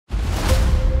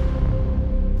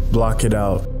block it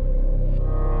out.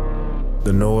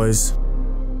 The noise,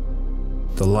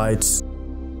 the lights,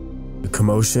 the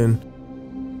commotion.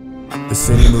 The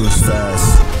city moves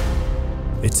fast.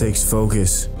 It takes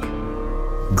focus,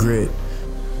 grit,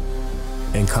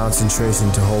 and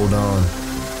concentration to hold on.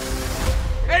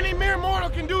 Any mere mortal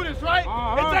can do this, right?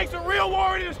 It takes a real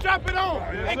warrior to strap it on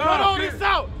and cut all this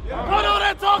out. Cut all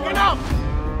that talking out.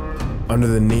 Under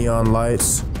the neon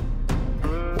lights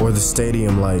or the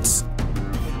stadium lights,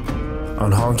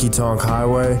 on Honky Tonk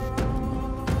Highway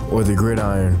or the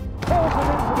gridiron.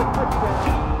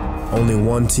 Only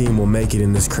one team will make it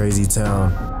in this crazy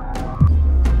town.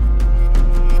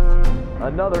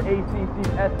 Another ACC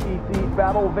SEC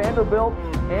battle, Vanderbilt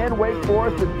and Wake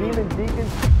Forest and Demon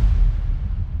Deacons.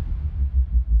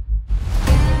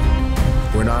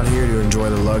 We're not here to enjoy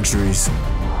the luxuries.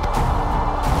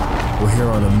 We're here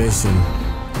on a mission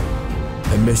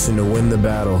to win the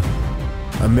battle,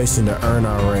 a mission to earn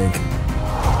our rank,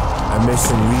 a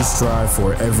mission we strive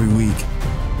for every week.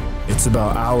 It's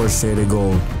about our shade of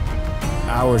gold,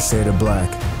 our shade of black.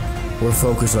 We're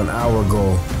focused on our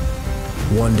goal,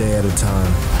 one day at a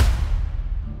time.